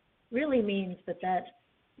devices really means that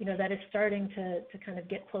is starting to kind of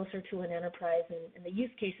get closer to an enterprise and the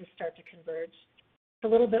use cases start to converge. It's a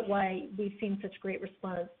little bit why we've seen such great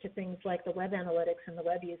response to things like the web analytics and the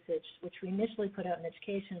web usage, which we initially put out in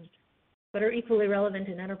education, but are equally relevant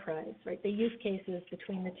in enterprise, right? The use cases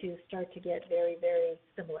between the two start to get very, very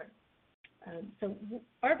similar. So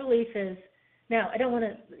our belief is, now I don't want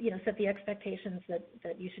to set the expectations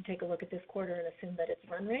that you should take a look at this quarter and assume that it's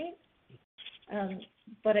run rate,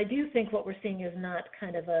 but I do think what we're seeing is not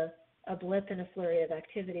kind of a blip in a flurry of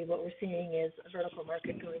activity. What we're seeing is a vertical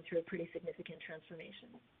market going through a pretty significant transformation.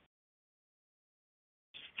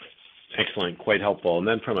 Excellent, quite helpful. And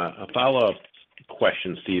then from a follow-up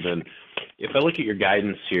question, Stephen, if I look at your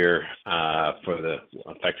guidance here for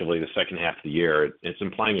effectively the second half of the year, it's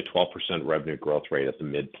implying a 12% revenue growth rate at the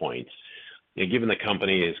midpoint. Given the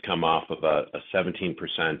company has come off of a 17%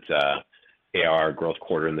 ARR growth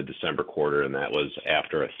quarter in the December quarter, and that was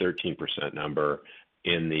after a 13% number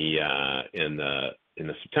in the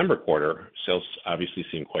September quarter, sales obviously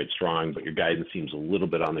seem quite strong, but your guidance seems a little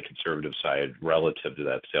bit on the conservative side relative to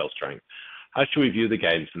that sales strength. How should we view the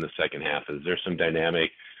guidance in the second half? Is there some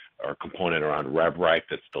dynamic or component around rev rec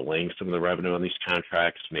that's delaying some of the revenue on these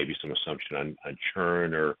contracts, maybe some assumption on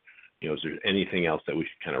churn, or is there anything else that we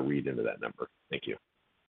should kind of read into that number? Thank you.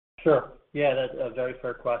 Sure. Yeah, that's a very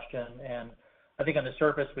fair question. And I think on the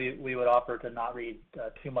surface, we would offer to not read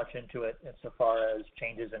too much into it insofar as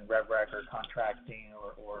changes in rev rec or contracting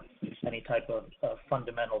or any type of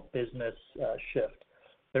fundamental business shift.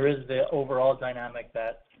 There is the overall dynamic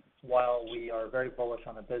that while we are very bullish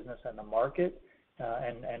on the business and the market,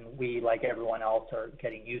 and we, like everyone else, are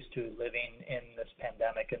getting used to living in this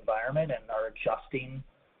pandemic environment and are adjusting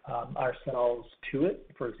ourselves to it.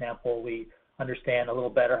 For example, we understand a little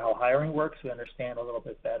better how hiring works. We understand a little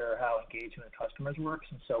bit better how engagement with customers works.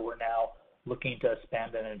 And so we're now looking to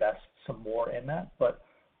spend and invest some more in that. But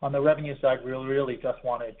on the revenue side, we really just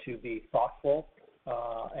wanted to be thoughtful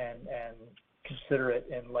and considerate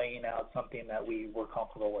in laying out something that we were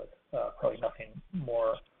comfortable with. Probably nothing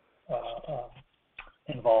more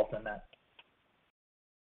involved in that.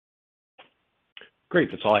 Great,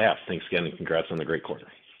 that's all I have. Thanks again, and congrats on the great quarter.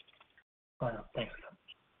 Thanks.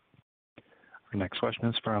 Our next question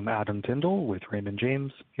is from Adam Tindall with Raymond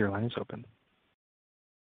James. Your line is open.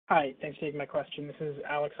 Hi, thanks for taking my question. This is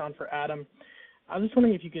Alex on for Adam. I was just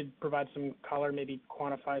wondering if you could provide some color, maybe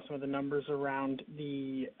quantify some of the numbers around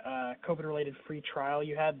the COVID-related free trial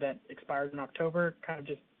you had that expired in October. Kind of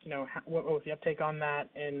just, what was the uptake on that,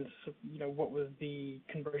 and what was the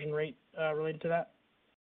conversion rate related to that?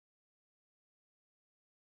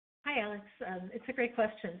 Hi, Alex. It's a great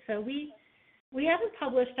question. So we haven't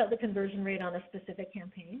published out the conversion rate on a specific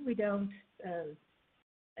campaign. We don't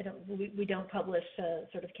publish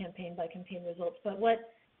sort of campaign by campaign results. But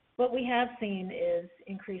what we have seen is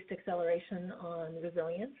increased acceleration on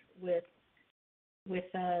resilience. We've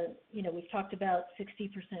talked about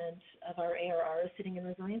 60% of our ARR is sitting in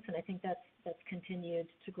resilience, and I think that's continued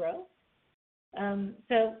to grow.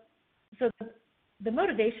 So the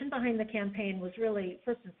motivation behind the campaign was really,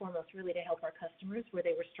 first and foremost, really to help our customers where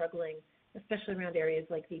they were struggling, especially around areas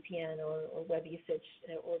like VPN or web usage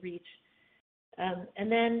or reach.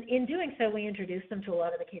 And then in doing so, we introduced them to a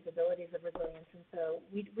lot of the capabilities of resilience. And so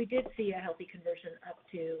we did see a healthy conversion up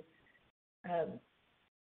to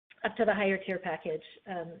the higher tier package,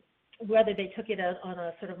 whether they took it out on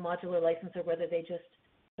a sort of modular license or whether they just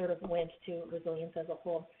sort of went to resilience as a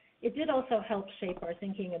whole. It did also help shape our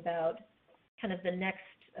thinking about kind of the next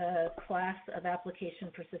class of application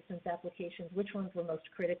persistence applications, which ones were most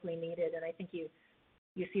critically needed. And I think you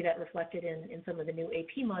see that reflected in some of the new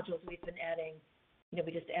AP modules we've been adding.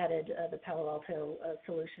 We just added the Palo Alto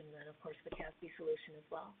solution and, of course, the CASB solution as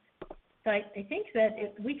well. So I think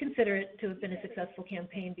that we consider it to have been a successful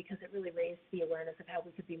campaign because it really raised the awareness of how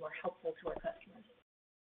we could be more helpful to our customers.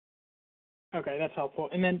 Okay, that's helpful.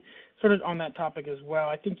 And then sort of on that topic as well,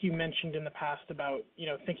 I think you mentioned in the past about,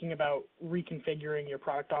 thinking about reconfiguring your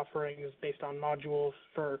product offerings based on modules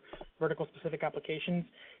for vertical specific applications.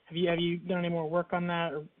 Have you done any more work on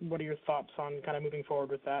that, or what are your thoughts on kind of moving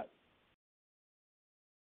forward with that?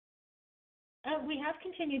 We have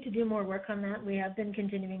continued to do more work on that. We have been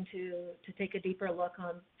continuing to take a deeper look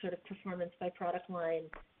on sort of performance by product line,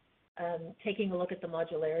 taking a look at the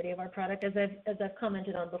modularity of our product. As I've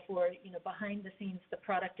commented on before, behind the scenes, the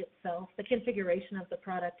product itself, the configuration of the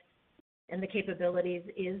product and the capabilities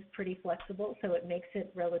is pretty flexible, so it makes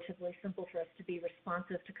it relatively simple for us to be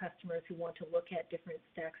responsive to customers who want to look at different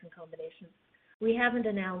stacks and combinations. We haven't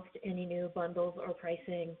announced any new bundles or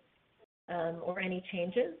pricing or any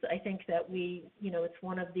changes. I think that it's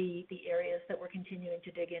one of the areas that we're continuing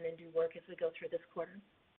to dig in and do work as we go through this quarter.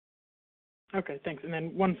 Okay, thanks. And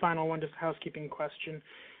then one final one, just a housekeeping question.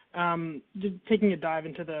 Just taking a dive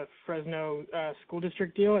into the Fresno school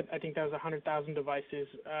district deal, I think that was a 100,000 devices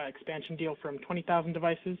expansion deal from 20,000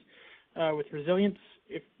 devices with resilience.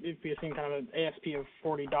 If you're seeing kind of an ASP of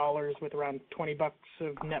 $40 with around $20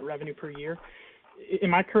 of net revenue per year,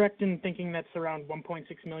 am I correct in thinking that's around $1.6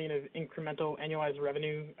 million of incremental annualized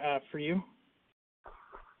revenue for you?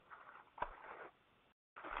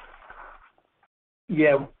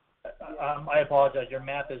 Yeah. I apologize. Your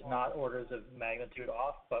math is not orders of magnitude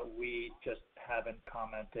off, but we just haven't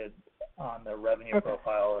commented on the revenue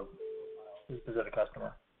profile of the specific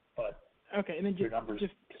customer. But okay, and then your numbers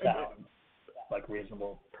sound like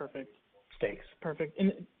reasonable stakes. Perfect.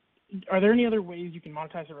 And are there any other ways you can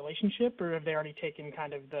monetize the relationship, or have they already taken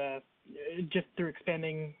kind of just through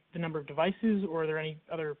expanding the number of devices, or are there any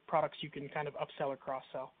other products you can kind of upsell or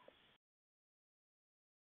cross-sell?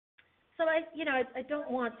 So I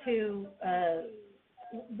don't want to.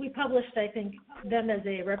 We published, I think, them as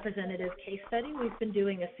a representative case study. We've been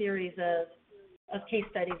doing a series of case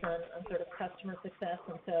studies on sort of customer success,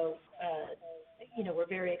 and so we're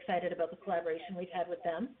very excited about the collaboration we've had with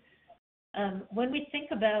them. When we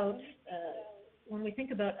think about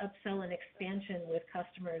upsell and expansion with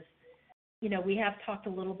customers, we have talked a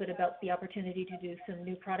little bit about the opportunity to do some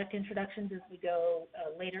new product introductions as we go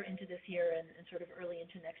later into this year and sort of early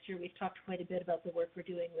into next year. We've talked quite a bit about the work we're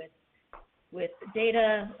doing with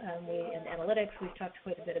data and analytics. We've talked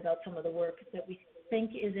quite a bit about some of the work that we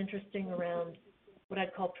think is interesting around what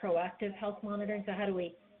I'd call proactive health monitoring. So how do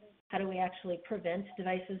we actually prevent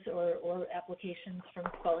devices or applications from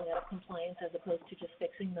falling out of compliance as opposed to just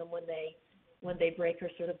fixing them when they break or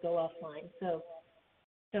sort of go offline. So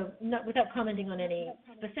not without commenting on any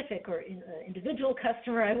specific or individual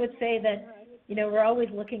customer, I would say that we're always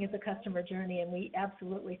looking at the customer journey, and we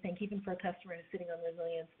absolutely think even for a customer who's sitting on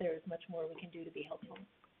resilience, there is much more we can do to be helpful.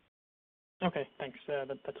 Okay, thanks.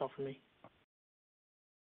 That's all for me.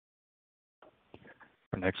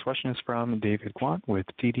 Our next question is from David Quant with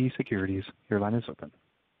TD Securities. Your line is open.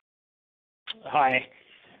 Hi.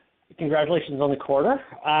 Congratulations on the quarter.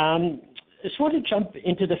 I just wanted to jump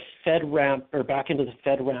into the FedRAMP or back into the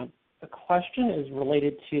FedRAMP the question is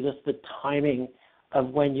related to the timing of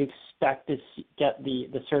when you expect to get the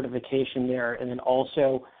certification there, and then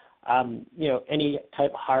also, any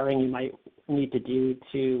type of hiring you might need to do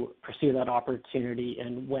to pursue that opportunity,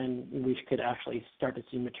 and when we could actually start to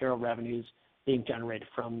see material revenues being generated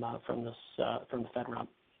from the FedRAMP.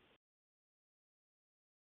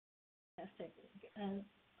 Fantastic.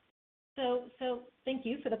 So thank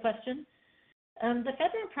you for the question. The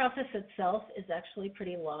FedRAMP process itself is actually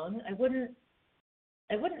pretty long. I wouldn't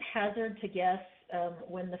hazard to guess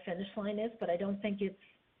when the finish line is, but I don't think it's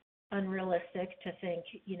unrealistic to think,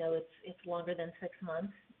 it's longer than 6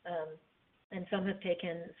 months. And some have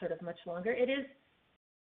taken sort of much longer. It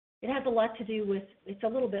has a lot to do with, it's a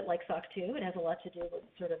little bit like SOC 2. It has a lot to do with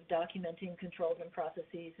sort of documenting controls and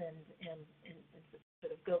processes and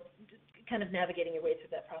sort of kind of navigating your way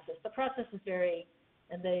through that process. The process is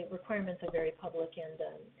and the requirements are very public and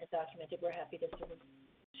documented. We're happy to sort of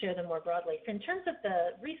share them more broadly. In terms of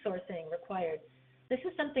the resourcing required, this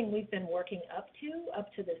is something we've been working up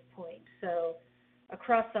to this point. So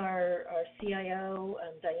across our CIO,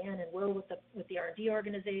 Diane and Will with the R&D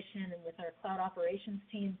organization and with our cloud operations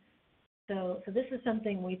team. So this is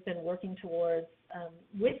something we've been working towards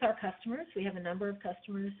with our customers. We have a number of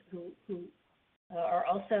customers who are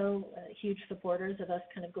also huge supporters of us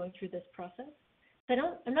kind of going through this process. So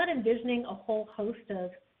I'm not envisioning a whole host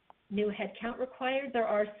of new headcount required. There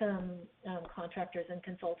are some contractors and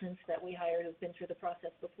consultants that we hire who've been through the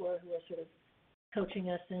process before, who are sort of coaching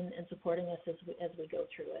us and supporting us as we go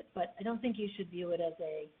through it. But I don't think you should view it as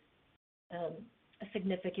a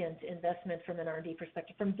significant investment from an R&D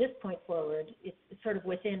perspective. From this point forward, it's sort of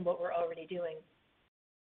within what we're already doing.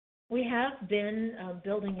 We have been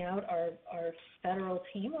building out our federal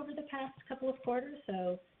team over the past couple of quarters.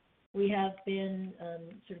 So we have been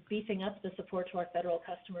sort of beefing up the support to our federal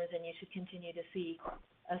customers, and you should continue to see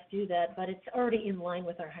us do that. But it's already in line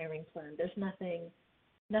with our hiring plan. There's nothing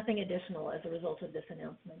additional as a result of this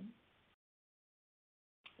announcement.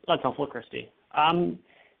 That's helpful, Christy. And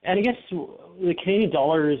I guess the Canadian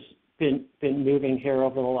dollar has been moving here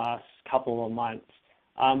over the last couple of months.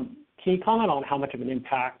 Can you comment on how much of an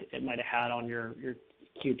impact it might have had on your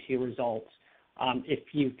Q2 results if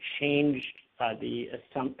you changed the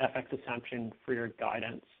FX assumption for your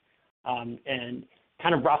guidance, and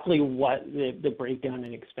kind of roughly what the breakdown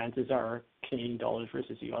in expenses are, Canadian dollars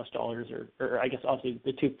versus U.S. dollars, or I guess obviously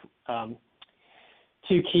the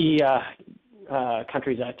two key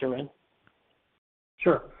countries that you're in?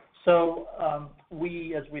 Sure. So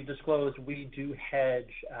as we disclosed, we do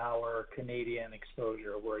hedge our Canadian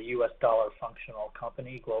exposure. We're a U.S. dollar functional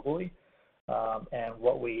company globally, and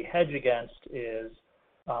what we hedge against is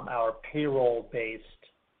our payroll-based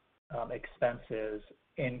expenses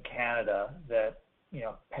in Canada. That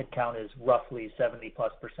headcount is roughly 70+%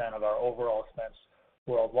 of our overall expense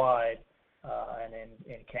worldwide, and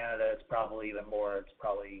in Canada it's probably even more. It's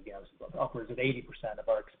probably upwards of 80% of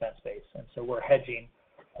our expense base, and so we're hedging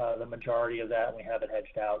the majority of that, and we have it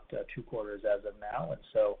hedged out 2 quarters as of now, and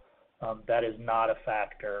so that is not a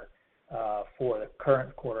factor for the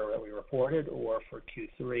current quarter that we reported or for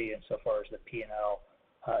Q3 insofar as the P&L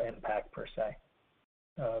impact per se.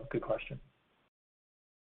 Good question.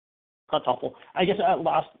 That's helpful. I guess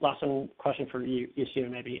last one question for you,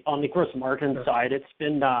 Stephen, maybe. On the gross margin side, it's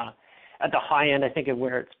been at the high end, I think, of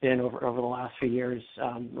where it's been over the last few years,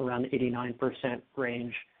 around the 89%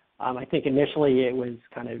 range. I think initially it was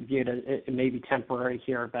kind of viewed as it may be temporary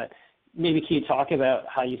here, but maybe can you talk about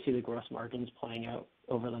how you see the gross margins playing out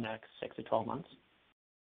over the next 6 to 12 months?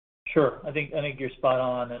 Sure. I think you're spot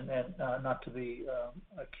on, and not to be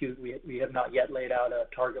acute, we have not yet laid out a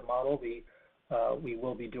target model. We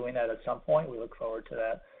will be doing that at some point. We look forward to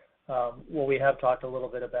that. What we have talked a little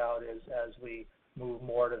bit about is as we move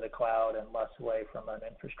more to the cloud and less away from an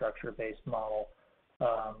infrastructure-based model,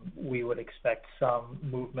 we would expect some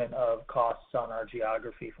movement of costs on our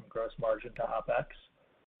geography from gross margin to OpEx.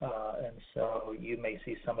 And so you may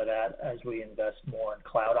see some of that as we invest more in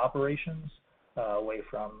cloud operations away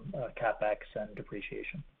from CapEx and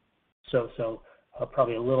depreciation. So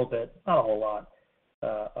probably a little bit, not a whole lot,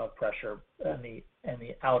 of pressure in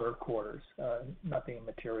the outer quarters, nothing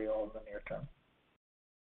material in the near term.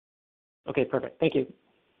 Okay, perfect. Thank you.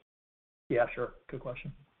 Yeah, sure. Good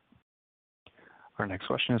question. Our next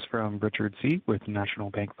question is from Richard Tse with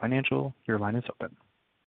National Bank Financial. Your line is open.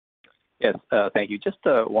 Yes, thank you. Just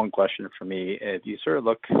one question for me. If you sort of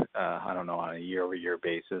look, I don't know, on a year-over-year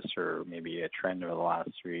basis or maybe a trend over the last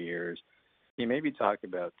 3 years, can you maybe talk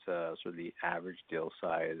about sort of the average deal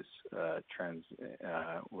size trends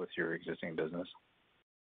with your existing business?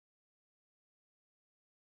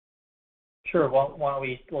 Sure. Why don't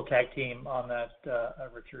we'll tag team on that,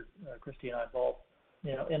 Richard, Christy, and I both.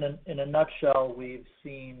 In a nutshell, we've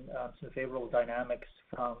seen some favorable dynamics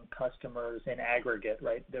from customers in aggregate,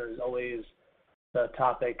 right? There's always the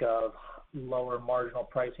topic of lower marginal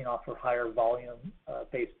pricing off of higher volume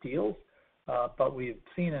based deals, but we've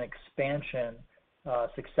seen an expansion,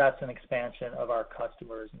 success and expansion of our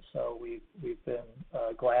customers, and so we've been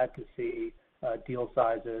glad to see deal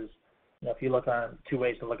sizes. If you look on two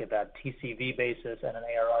ways to look at that, TCV basis and an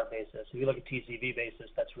ARR basis. If you look at TCV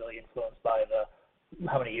basis, that's really influenced by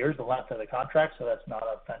how many years, the length of the contract, so that's not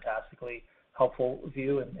a fantastically helpful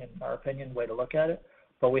view, in our opinion, way to look at it.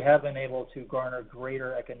 But we have been able to garner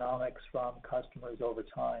greater economics from customers over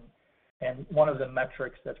time. And one of the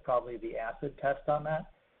metrics that's probably the acid test on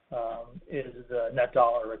that is the net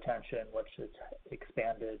dollar retention, which has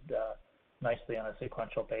expanded nicely on a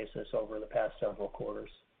sequential basis over the past several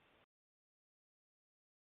quarters.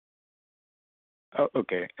 Oh,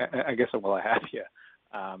 okay. I guess while I have you,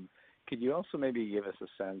 could you also maybe give us a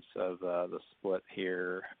sense of the split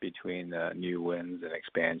here between new wins and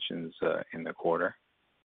expansions in the quarter?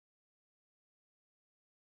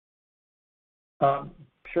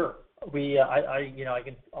 Sure. I'll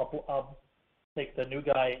take the new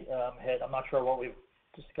guy hit. I'm not sure what we've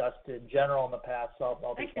discussed in general in the past, so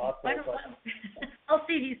I'll be thoughtful. I'll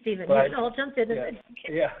see you, Stephen. I'll jump in and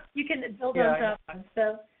you can build on top.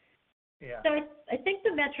 So I think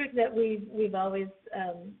the metric that we've always,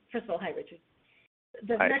 first of all, hi Richard.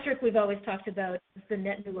 The metric we've always talked about is the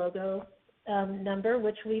net new logo number,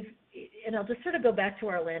 which and I'll just sort of go back to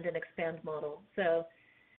our land and expand model. So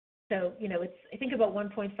it's I think about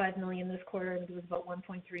 1.5 million this quarter, and it was about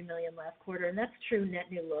 1.3 million last quarter, and that's true net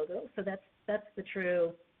new logo. So that's the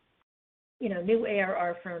true, new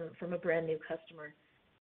ARR from a brand new customer.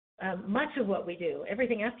 Much of what we do,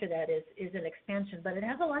 everything after that is an expansion, but it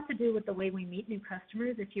has a lot to do with the way we meet new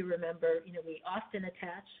customers. If you remember, we often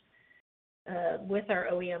attach with our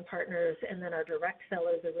OEM partners, and then our direct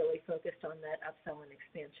sellers are really focused on that upsell and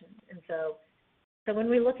expansion. And so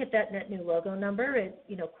when we look at that net new logo number,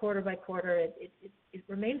 quarter by quarter, it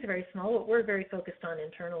remains very small. What we're very focused on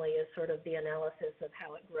internally is sort of the analysis of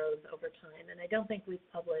how it grows over time. And I don't think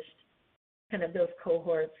we've published kind of those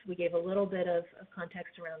cohorts. We gave a little bit of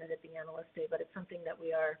context around it at the Analyst Day, but it's something that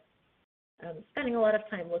we are spending a lot of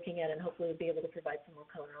time looking at, and hopefully we'll be able to provide some more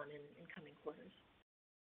color on in coming quarters.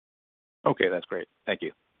 Okay, that's great. Thank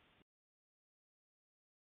you.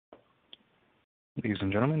 Ladies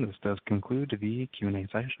and gentlemen, this does conclude the Q&A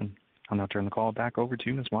session. I'll now turn the call back over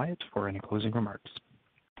to Ms. Wyatt for any closing remarks.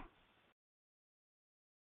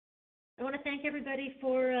 I want to thank everybody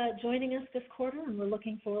for joining us this quarter, and we're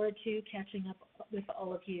looking forward to catching up with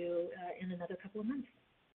all of you in another couple of months.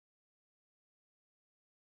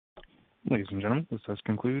 Ladies and gentlemen, this does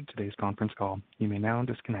conclude today's conference call. You may now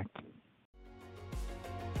disconnect.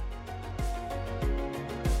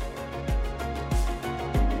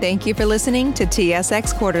 Thank you for listening to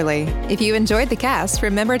TSX Quarterly. If you enjoyed the cast,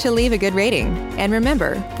 remember to leave a good rating. And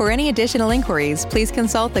remember, for any additional inquiries, please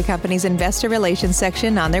consult the company's investor relations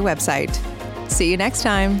section on their website. See you next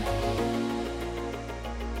time.